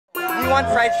want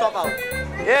fried shop out?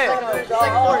 Yeah. It's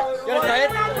like pork. You wanna try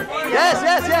it? Yes,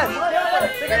 yes, yes.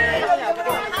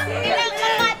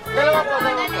 Dalawa po,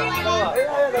 dalawa.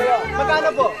 Magkano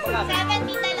po?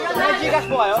 70 talaga. May Gcash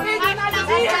po kayo?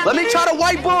 Let me try the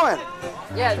white bun.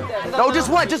 Yeah. No, just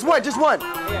one, just one, just one.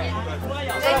 70.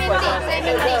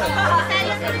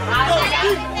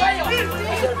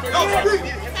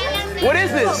 What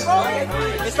is this?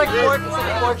 It's like pork. It's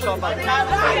like pork shop out.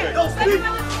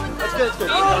 It's good, it's good.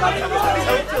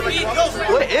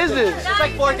 What is this? It's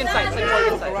like pork inside. It's like pork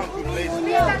inside.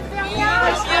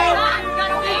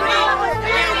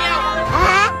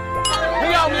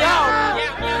 Meow, meow.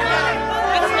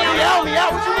 Meow, meow.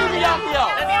 What you mean meow, meow?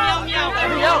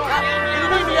 Meow. What do you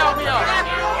mean meow, meow?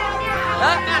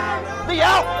 Huh?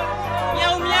 Meow.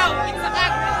 It's a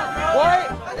cat. What?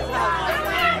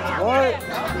 What?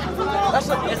 That's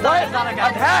a, It's not a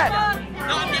cat. A cat.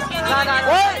 No, I'm just kidding.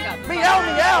 What? Meow,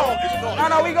 meow.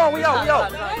 No, we go.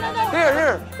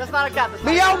 Here. That's not a cat.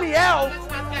 Meow, meow.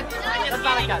 That's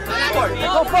not a cat. It's pork.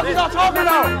 What the fuck you not talking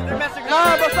about?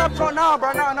 Nah, but stop talking. Nah,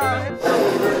 bro. No.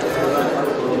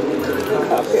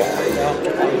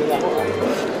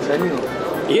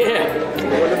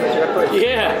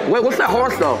 Yeah. Wait, what's that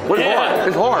horse though? What's hard?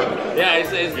 It's hard. Yeah, it's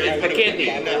the kidney.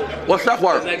 What's that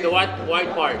part? It's like the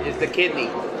white part. It's the kidney.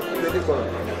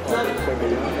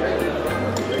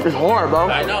 It's hard, bro.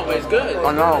 I know, but it's good.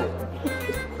 I know.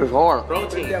 It's hard.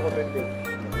 Protein.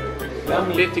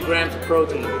 50 grams of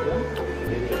protein.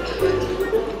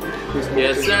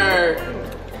 Yes, sir.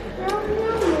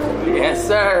 Yes,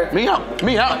 sir. Meow.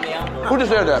 Who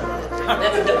just said that?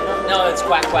 No, it's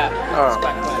quack quack. It's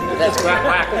quack quack. That's quack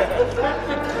quack.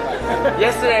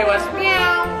 Yesterday was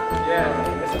meow.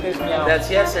 Yeah. It's meow. That's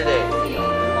yesterday.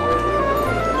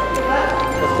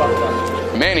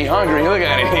 Man, he hungry. Look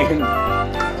at him.